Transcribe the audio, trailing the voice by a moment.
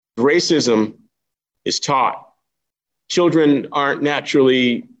racism is taught. Children aren't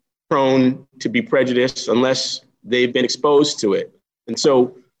naturally prone to be prejudiced unless they've been exposed to it. And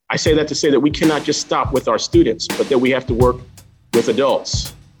so I say that to say that we cannot just stop with our students, but that we have to work with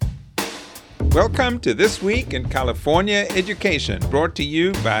adults. Welcome to This Week in California Education, brought to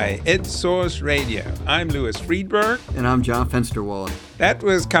you by EdSource Radio. I'm Louis Friedberg. And I'm John Fensterwald. That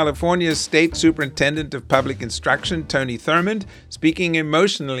was California's State Superintendent of Public Instruction, Tony Thurmond, speaking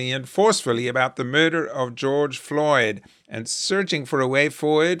emotionally and forcefully about the murder of George Floyd and searching for a way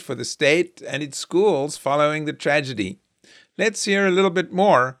forward for the state and its schools following the tragedy. Let's hear a little bit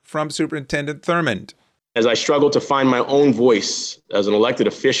more from Superintendent Thurmond. As I struggle to find my own voice as an elected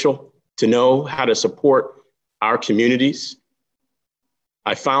official, to know how to support our communities,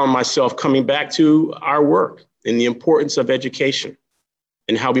 I found myself coming back to our work and the importance of education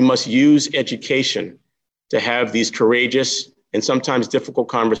and how we must use education to have these courageous and sometimes difficult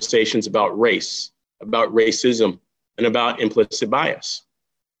conversations about race, about racism, and about implicit bias.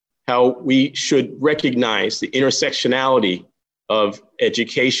 How we should recognize the intersectionality of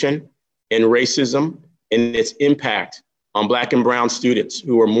education and racism and its impact on Black and brown students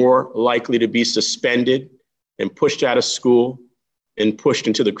who are more likely to be suspended and pushed out of school and pushed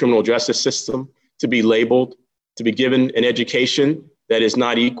into the criminal justice system, to be labeled, to be given an education that is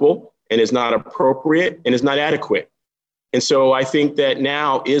not equal and is not appropriate and is not adequate. And so I think that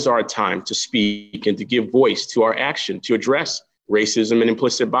now is our time to speak and to give voice to our action to address racism and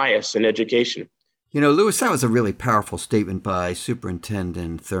implicit bias in education. You know, Louis, that was a really powerful statement by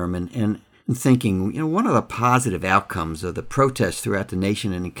Superintendent Thurmond. And thinking, one of the positive outcomes of the protests throughout the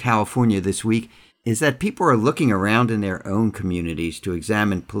nation and in California this week is that people are looking around in their own communities to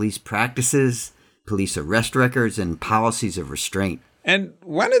examine police practices, police arrest records, and policies of restraint. And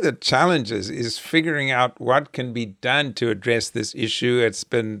one of the challenges is figuring out what can be done to address this issue. It's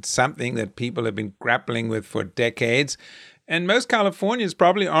been something that people have been grappling with for decades. And most Californians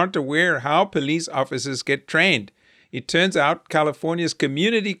probably aren't aware how police officers get trained. It turns out California's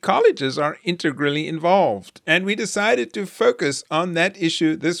community colleges are integrally involved, and we decided to focus on that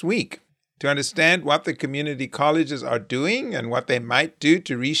issue this week. To understand what the community colleges are doing and what they might do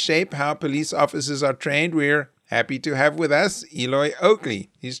to reshape how police officers are trained, we're happy to have with us Eloy Oakley.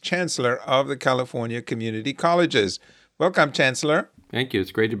 He's Chancellor of the California Community Colleges. Welcome, Chancellor. Thank you.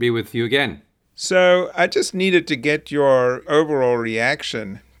 It's great to be with you again. So I just needed to get your overall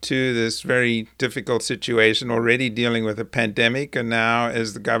reaction to this very difficult situation, already dealing with a pandemic, and now,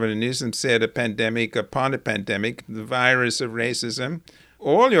 as the Governor Newsom said, a pandemic upon a pandemic, the virus of racism.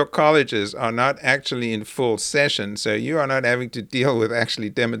 All your colleges are not actually in full session, so you are not having to deal with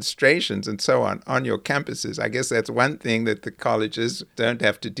actually demonstrations and so on your campuses. I guess that's one thing that the colleges don't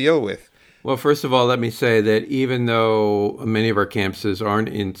have to deal with. Well, first of all, let me say that even though many of our campuses aren't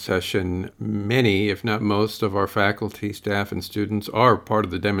in session, many, if not most, of our faculty, staff, and students are part of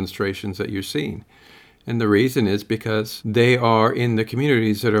the demonstrations that you're seeing. And the reason is because they are in the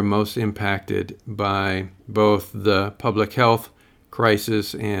communities that are most impacted by both the public health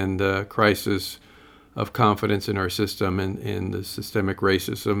crisis and the crisis of confidence in our system and the systemic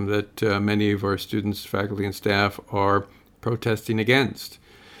racism that many of our students, faculty, and staff are protesting against.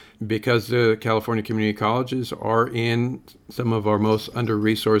 Because the California community colleges are in some of our most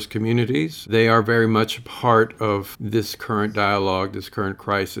under-resourced communities, they are very much part of this current dialogue, this current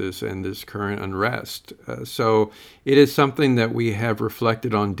crisis, and this current unrest. So it is something that we have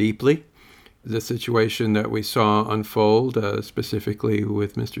reflected on deeply. The situation that we saw unfold, specifically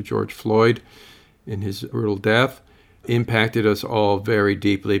with Mr. George Floyd and his brutal death, impacted us all very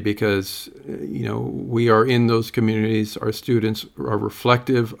deeply because, we are in those communities. Our students are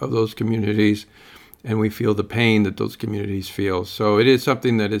reflective of those communities, and we feel the pain that those communities feel. So it is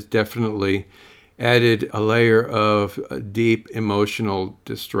something that has definitely added a layer of deep emotional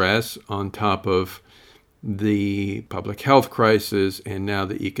distress on top of the public health crisis and now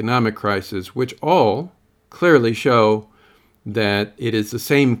the economic crisis, which all clearly show that it is the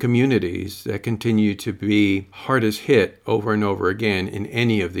same communities that continue to be hardest hit over and over again in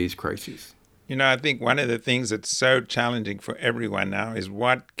any of these crises. I think one of the things that's so challenging for everyone now is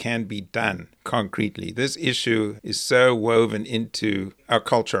what can be done concretely. This issue is so woven into our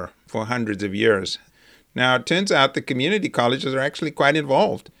culture for hundreds of years. Now, it turns out the community colleges are actually quite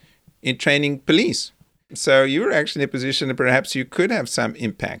involved in training police. So you're actually in a position that perhaps you could have some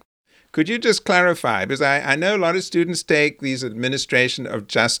impact. Could you just clarify? Because I know a lot of students take these administration of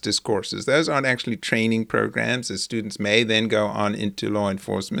justice courses. Those aren't actually training programs. The students may then go on into law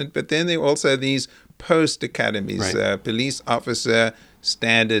enforcement. But then there are also these post-academies, right. Police officer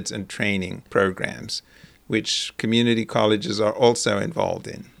standards and training programs, which community colleges are also involved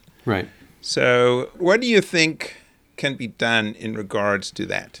in. Right. So what do you think can be done in regards to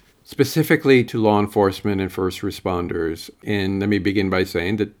that? Specifically to law enforcement and first responders. And let me begin by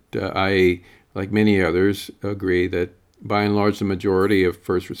saying that I, like many others, agree that by and large the majority of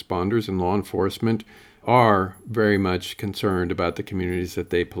first responders and law enforcement are very much concerned about the communities that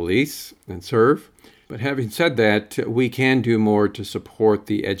they police and serve. But having said that, we can do more to support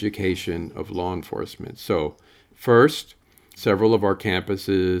the education of law enforcement. So first, several of our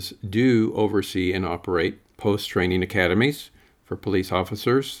campuses do oversee and operate post-training academies for police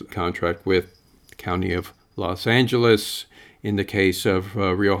officers, contract with the County of Los Angeles, in the case of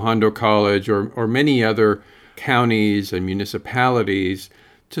Rio Hondo College, or many other counties and municipalities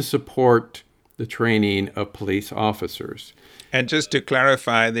to support the training of police officers. And just to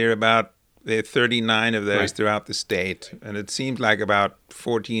clarify, there are 39 of those Right. throughout the state, and it seems like about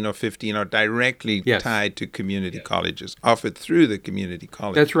 14 or 15 are directly Yes. tied to community colleges, offered through the community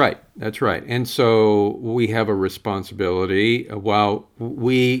college. That's right. That's right. And so we have a responsibility. While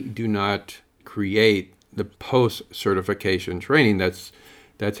we do not create the post-certification training, that's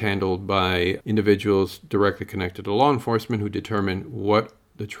handled by individuals directly connected to law enforcement who determine what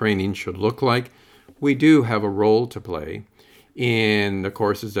the training should look like. We do have a role to play in the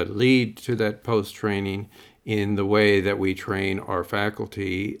courses that lead to that post-training, in the way that we train our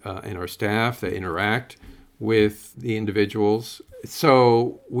faculty and our staff that interact with the individuals.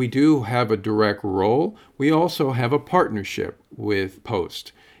 So we do have a direct role. We also have a partnership with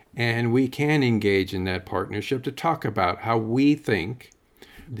POST, and we can engage in that partnership to talk about how we think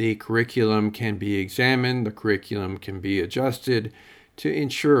the curriculum can be examined, the curriculum can be adjusted to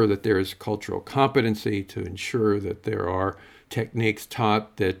ensure that there is cultural competency, to ensure that there are techniques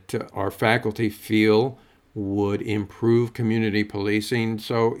taught that our faculty feel would improve community policing.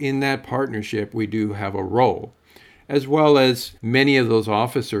 So in that partnership, we do have a role, as well as many of those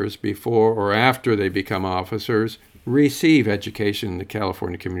officers, before or after they become officers, receive education in the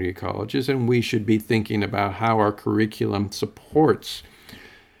California community colleges, and we should be thinking about how our curriculum supports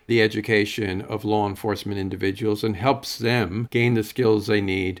the education of law enforcement individuals and helps them gain the skills they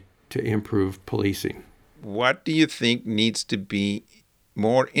need to improve policing. What do you think needs to be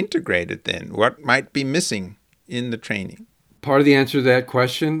more integrated then? What might be missing in the training? Part of the answer to that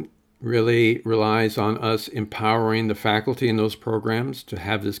question really relies on us empowering the faculty in those programs to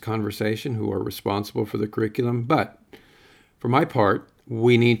have this conversation, who are responsible for the curriculum. But for my part,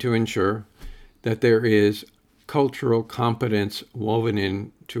 we need to ensure that there is cultural competence woven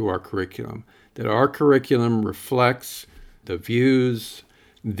into our curriculum, that our curriculum reflects the views,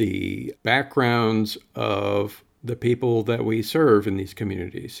 the backgrounds of the people that we serve in these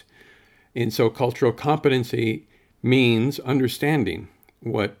communities. And so cultural competency means understanding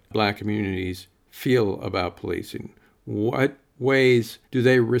what Black communities feel about policing. What ways do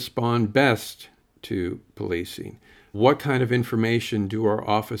they respond best to policing? What kind of information do our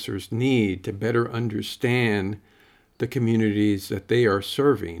officers need to better understand the communities that they are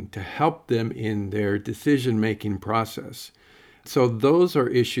serving, to help them in their decision-making process? So those are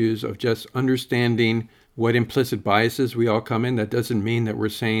issues of just understanding what implicit biases we all come in. That doesn't mean that we're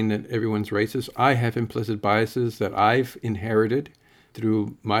saying that everyone's racist. I have implicit biases that I've inherited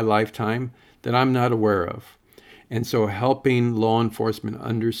through my lifetime that I'm not aware of. And so helping law enforcement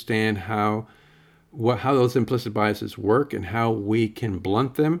understand how those implicit biases work and how we can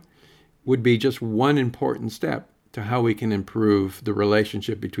blunt them would be just one important step to how we can improve the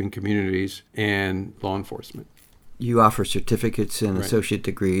relationship between communities and law enforcement. You offer certificates and Right. associate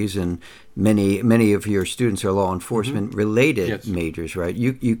degrees, and many of your students are law enforcement related Yes. majors, right?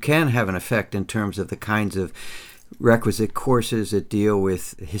 You can have an effect in terms of the kinds of requisite courses that deal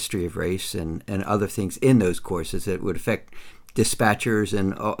with the history of race and other things in those courses that would affect dispatchers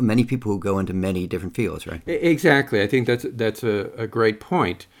and many people who go into many different fields, right? Exactly. I think that's a great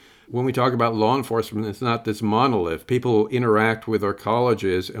point. When we talk about law enforcement, it's not this monolith. People interact with our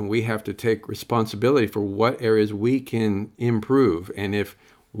colleges, and we have to take responsibility for what areas we can improve. And if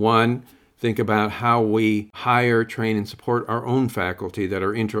think about how we hire, train, and support our own faculty that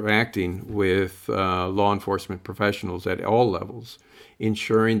are interacting with law enforcement professionals at all levels,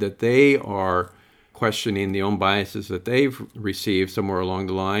 ensuring that they are questioning the own biases that they've received somewhere along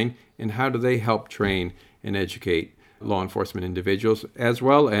the line, and how do they help train and educate law enforcement individuals, as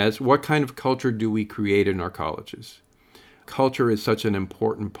well as what kind of culture do we create in our colleges. Culture is such an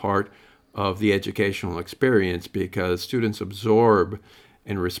important part of the educational experience because students absorb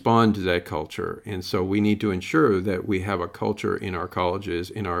and respond to that culture. And so we need to ensure that we have a culture in our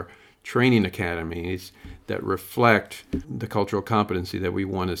colleges, in our training academies, that reflect the cultural competency that we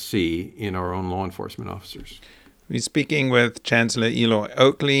want to see in our own law enforcement officers. We're speaking with Chancellor Eloy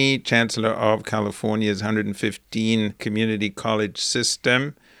Oakley, Chancellor of California's 115 community college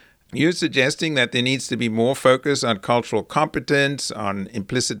system. You're suggesting that there needs to be more focus on cultural competence, on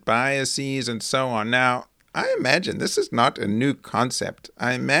implicit biases, and so on. Now, I imagine this is not a new concept.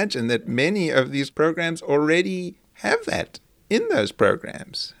 I imagine that many of these programs already have that in those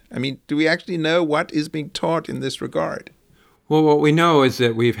programs. I mean, do we actually know what is being taught in this regard? Well, what we know is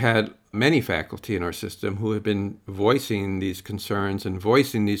that we've had many faculty in our system who have been voicing these concerns and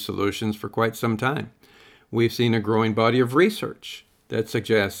voicing these solutions for quite some time. We've seen a growing body of research that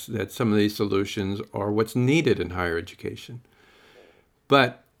suggests that some of these solutions are what's needed in higher education.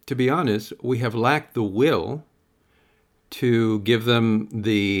 But to be honest, we have lacked the will to give them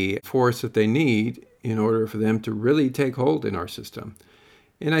the force that they need in order for them to really take hold in our system.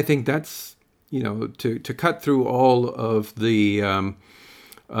 And I think that's, to cut through all of the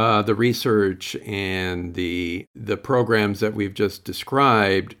research and the programs that we've just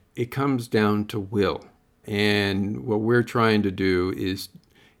described, it comes down to will. And what we're trying to do is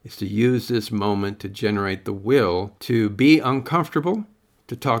to use this moment to generate the will to be uncomfortable,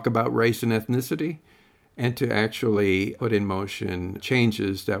 to talk about race and ethnicity, and to actually put in motion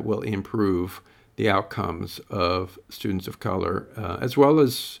changes that will improve the outcomes of students of color, as well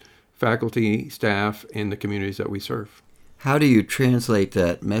as faculty, staff, and the communities that we serve. How do you translate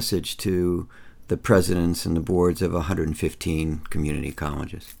that message to the presidents and the boards of 115 community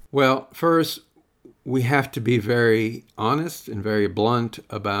colleges? Well, first, we have to be very honest and very blunt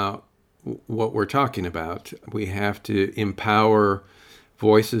about what we're talking about. We have to empower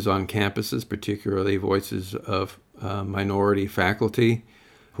voices on campuses, particularly voices of minority faculty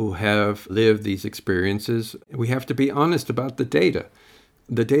who have lived these experiences. We have to be honest about the data.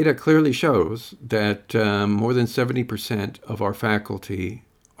 The data clearly shows that more than 70% of our faculty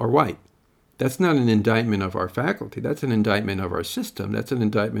are white. That's not an indictment of our faculty. That's an indictment of our system. That's an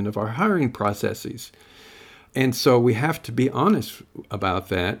indictment of our hiring processes. And so we have to be honest about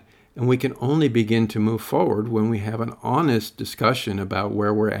that. And we can only begin to move forward when we have an honest discussion about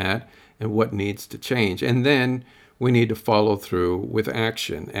where we're at and what needs to change. And then we need to follow through with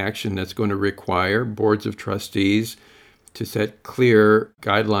action that's going to require boards of trustees to set clear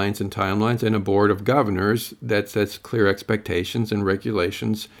guidelines and timelines, and a board of governors that sets clear expectations and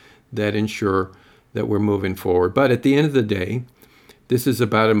regulations that ensure that we're moving forward. But at the end of the day, this is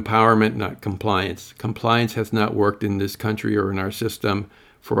about empowerment, not compliance. Compliance has not worked in this country or in our system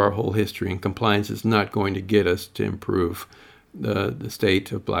for our whole history, and compliance is not going to get us to improve the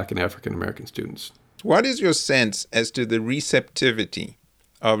state of Black and African American students. What is your sense as to the receptivity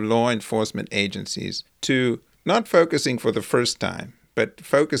of law enforcement agencies to not focusing for the first time, but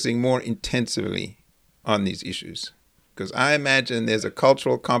focusing more intensively on these issues? Because I imagine there's a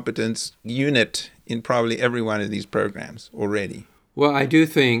cultural competence unit in probably every one of these programs already. Well, I do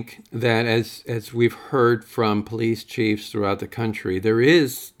think that as we've heard from police chiefs throughout the country, there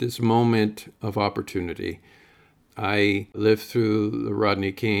is this moment of opportunity. I lived through the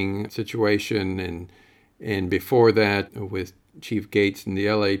Rodney King situation, and before that with Chief Gates and the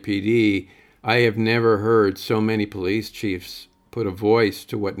LAPD, I have never heard so many police chiefs put a voice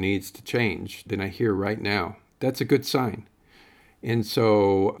to what needs to change than I hear right now. That's a good sign. And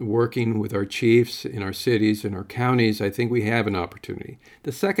so working with our chiefs in our cities and our counties, I think we have an opportunity.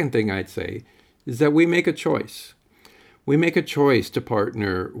 The second thing I'd say is that we make a choice. We make a choice to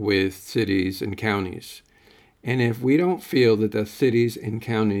partner with cities and counties. And if we don't feel that the cities and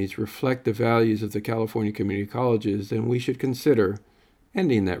counties reflect the values of the California community colleges, then we should consider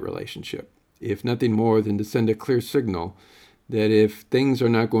ending that relationship, if nothing more than to send a clear signal that if things are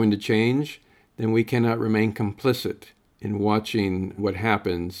not going to change, then we cannot remain complicit in watching what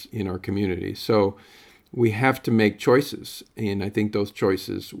happens in our community. So we have to make choices, and I think those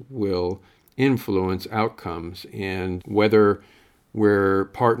choices will influence outcomes. And whether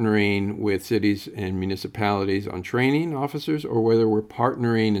we're partnering with cities and municipalities on training officers, or whether we're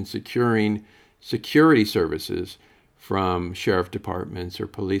partnering and securing security services from sheriff departments or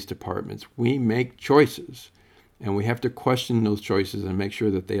police departments, we make choices, and we have to question those choices and make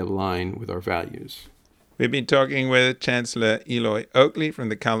sure that they align with our values. We've been talking with Chancellor Eloy Oakley from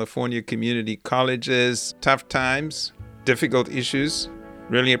the California Community Colleges. Tough times, difficult issues.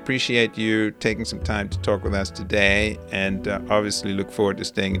 Really appreciate you taking some time to talk with us today, and obviously look forward to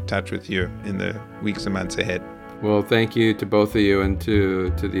staying in touch with you in the weeks and months ahead. Well, thank you to both of you and to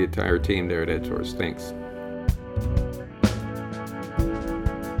the entire team there at EdSource. Thanks.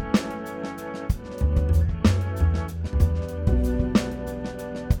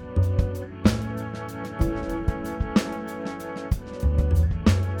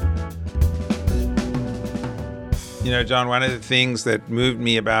 John, one of the things that moved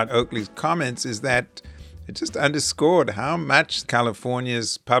me about Oakley's comments is that it just underscored how much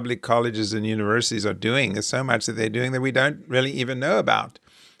California's public colleges and universities are doing. There's so much that they're doing that we don't really even know about,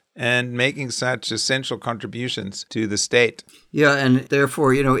 and making such essential contributions to the state. Yeah, and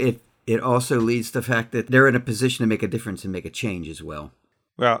therefore, it also leads to the fact that they're in a position to make a difference and make a change as well.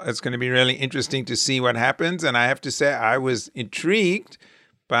 Well, it's going to be really interesting to see what happens. And I have to say, I was intrigued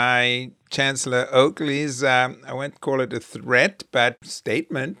by Chancellor Oakley's, I won't call it a threat, but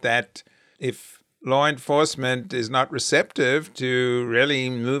statement that if law enforcement is not receptive to really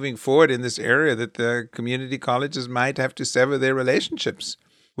moving forward in this area, that the community colleges might have to sever their relationships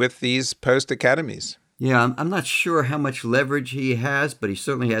with these post-academies. Yeah, I'm not sure how much leverage he has, but he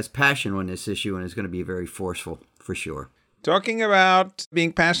certainly has passion on this issue and is going to be very forceful, for sure. Talking about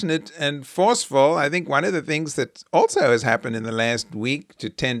being passionate and forceful, I think one of the things that also has happened in the last week to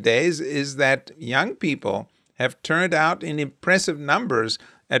 10 days is that young people have turned out in impressive numbers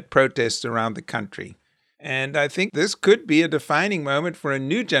at protests around the country. And I think this could be a defining moment for a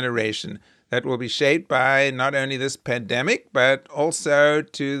new generation that will be shaped by not only this pandemic, but also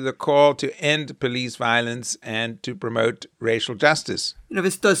to the call to end police violence and to promote racial justice.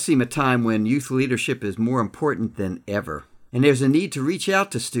 This does seem a time when youth leadership is more important than ever. And there's a need to reach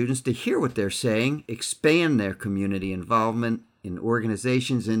out to students to hear what they're saying, expand their community involvement in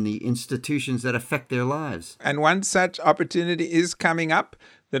organizations and the institutions that affect their lives. And one such opportunity is coming up.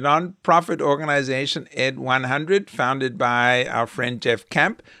 The nonprofit organization Ed 100, founded by our friend Jeff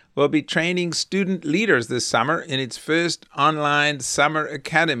Camp, will be training student leaders this summer in its first online summer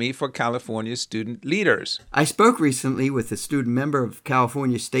academy for California student leaders. I spoke recently with a student member of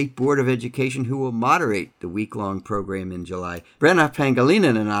California State Board of Education who will moderate the week-long program in July. Brenna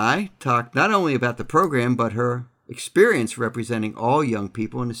Pangilinan and I talked not only about the program, but her experience representing all young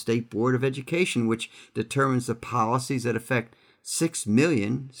people in the State Board of Education, which determines the policies that affect 6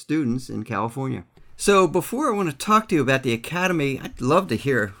 million students in California. So before I want to talk to you about the Academy, I'd love to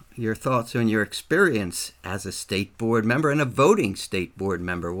hear your thoughts on your experience as a state board member and a voting state board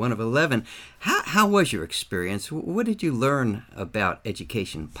member, one of 11. How was your experience? What did you learn about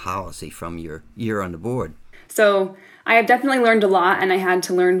education policy from your year on the board? So I have definitely learned a lot, and I had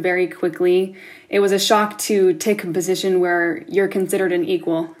to learn very quickly. It was a shock to take a position where you're considered an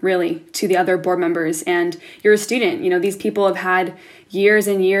equal, really, to the other board members, and you're a student. These people have had years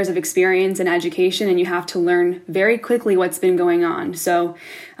and years of experience in education, and you have to learn very quickly what's been going on. So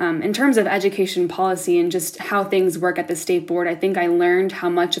in terms of education policy and just how things work at the state board, I think I learned how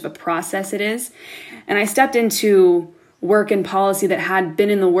much of a process it is. And I stepped into work and policy that had been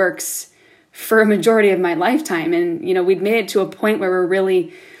in the works for a majority of my lifetime. And, we'd made it to a point where we're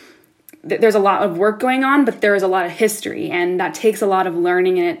really, there's a lot of work going on, but there is a lot of history, and that takes a lot of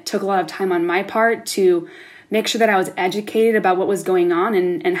learning. And it took a lot of time on my part to make sure that I was educated about what was going on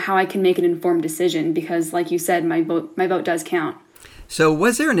and how I can make an informed decision, because like you said, my vote does count. So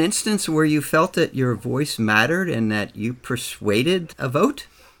was there an instance where you felt that your voice mattered and that you persuaded a vote?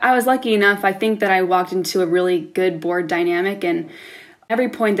 I was lucky enough. I think that I walked into a really good board dynamic, and every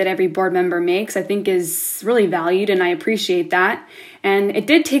point that every board member makes, I think, is really valued, and I appreciate that. And it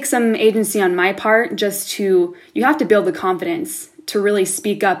did take some agency on my part you have to build the confidence to really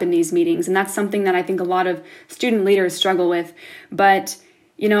speak up in these meetings. And that's something that I think a lot of student leaders struggle with. But,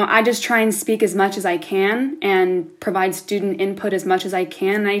 I just try and speak as much as I can and provide student input as much as I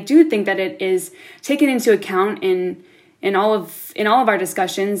can. And I do think that it is taken into account in all of our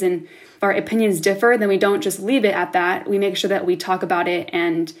discussions, and if our opinions differ, then we don't just leave it at that. We make sure that we talk about it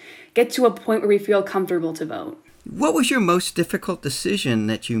and get to a point where we feel comfortable to vote. What was your most difficult decision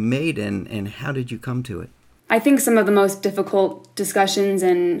that you made, and how did you come to it? I think some of the most difficult discussions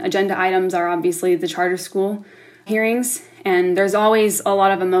and agenda items are obviously the charter school hearings. And there's always a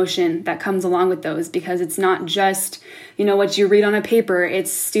lot of emotion that comes along with those, because it's not just, what you read on a paper.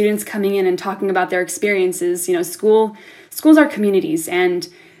 It's students coming in and talking about their experiences. Schools are communities, and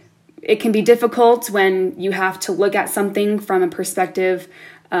it can be difficult when you have to look at something from a perspective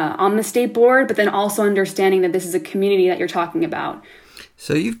on the state board, but then also understanding that this is a community that you're talking about.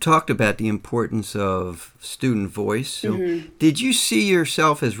 So you've talked about the importance of student voice. So Did you see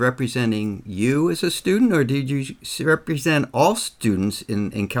yourself as representing you as a student, or did you represent all students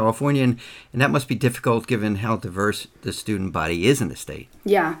in California? And that must be difficult given how diverse the student body is in the state.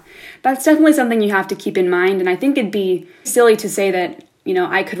 Yeah, that's definitely something you have to keep in mind. And I think it'd be silly to say that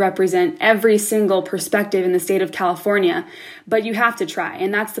I could represent every single perspective in the state of California, but you have to try.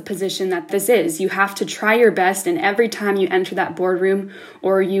 And that's the position that this is. You have to try your best. And every time you enter that boardroom,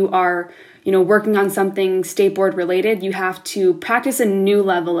 or you are, working on something state board related, you have to practice a new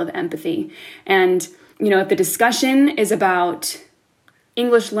level of empathy. And if the discussion is about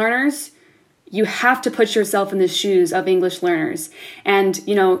English learners, you have to put yourself in the shoes of English learners. And,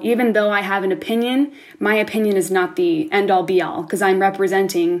 even though I have an opinion, my opinion is not the end-all be-all because I'm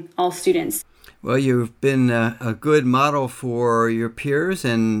representing all students. Well, you've been a good model for your peers,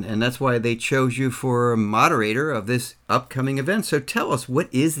 and that's why they chose you for moderator of this upcoming event. So tell us, what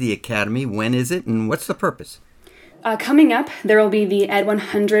is the Academy, when is it, and what's the purpose? Coming up, there will be the Ed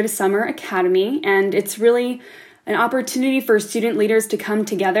 100 Summer Academy, and it's really an opportunity for student leaders to come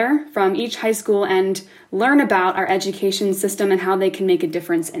together from each high school and learn about our education system and how they can make a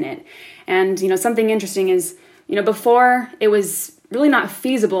difference in it. And, something interesting is, before it was really not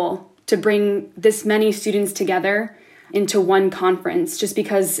feasible to bring this many students together into one conference, just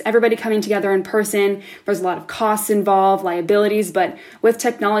because everybody coming together in person, there's a lot of costs involved, liabilities, but with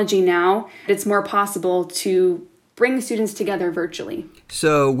technology now, it's more possible to bring students together virtually.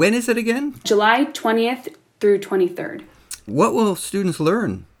 So when is it again? July 20th through 23rd. What will students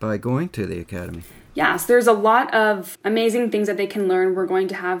learn by going to the Academy? Yes, there's a lot of amazing things that they can learn. We're going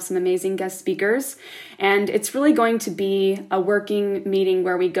to have some amazing guest speakers, and it's really going to be a working meeting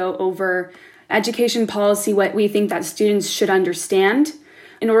where we go over education policy, what we think that students should understand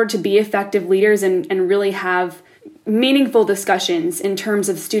in order to be effective leaders and really have meaningful discussions in terms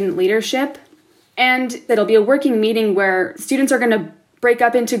of student leadership. And it'll be a working meeting where students are going to break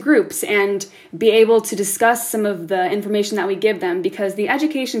up into groups and be able to discuss some of the information that we give them, because the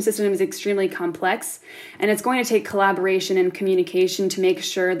education system is extremely complex and it's going to take collaboration and communication to make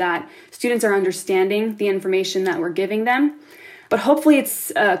sure that students are understanding the information that we're giving them. But hopefully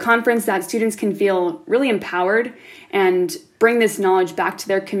it's a conference that students can feel really empowered and bring this knowledge back to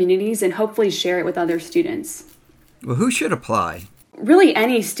their communities and hopefully share it with other students. Well, who should apply? Really,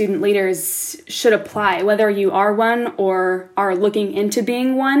 any student leaders should apply, whether you are one or are looking into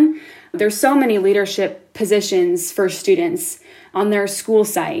being one. There's so many leadership positions for students on their school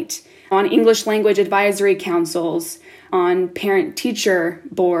site, on English language advisory councils, on parent-teacher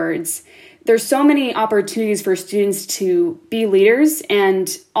boards. There's so many opportunities for students to be leaders, and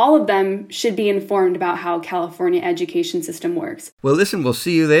all of them should be informed about how California education system works. Well, listen, we'll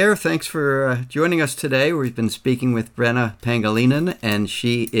see you there. Thanks for joining us today. We've been speaking with Brenna Pangilinan, and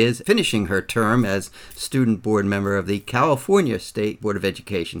she is finishing her term as student board member of the California State Board of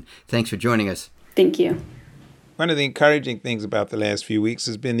Education. Thanks for joining us. Thank you. One of the encouraging things about the last few weeks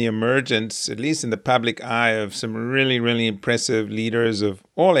has been the emergence, at least in the public eye, of some really, really impressive leaders of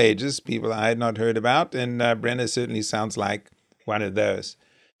all ages, people I had not heard about, and Brenna certainly sounds like one of those.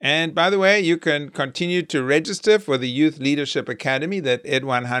 And by the way, you can continue to register for the Youth Leadership Academy that Ed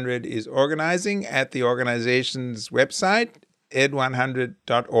 100 is organizing at the organization's website,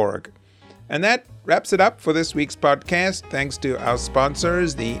 ed100.org. And that wraps it up for this week's podcast. Thanks to our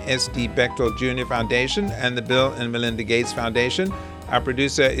sponsors, the S.D. Bechtel Jr. Foundation and the Bill and Melinda Gates Foundation. Our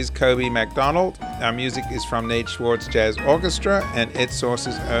producer is Kobe MacDonald. Our music is from Nate Schwartz Jazz Orchestra and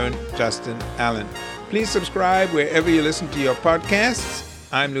EdSource's own Justin Allen. Please subscribe wherever you listen to your podcasts.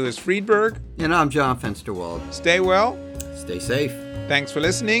 I'm Louis Friedberg. And I'm John Fensterwald. Stay well. Stay safe. Thanks for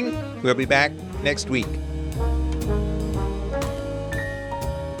listening. We'll be back next week.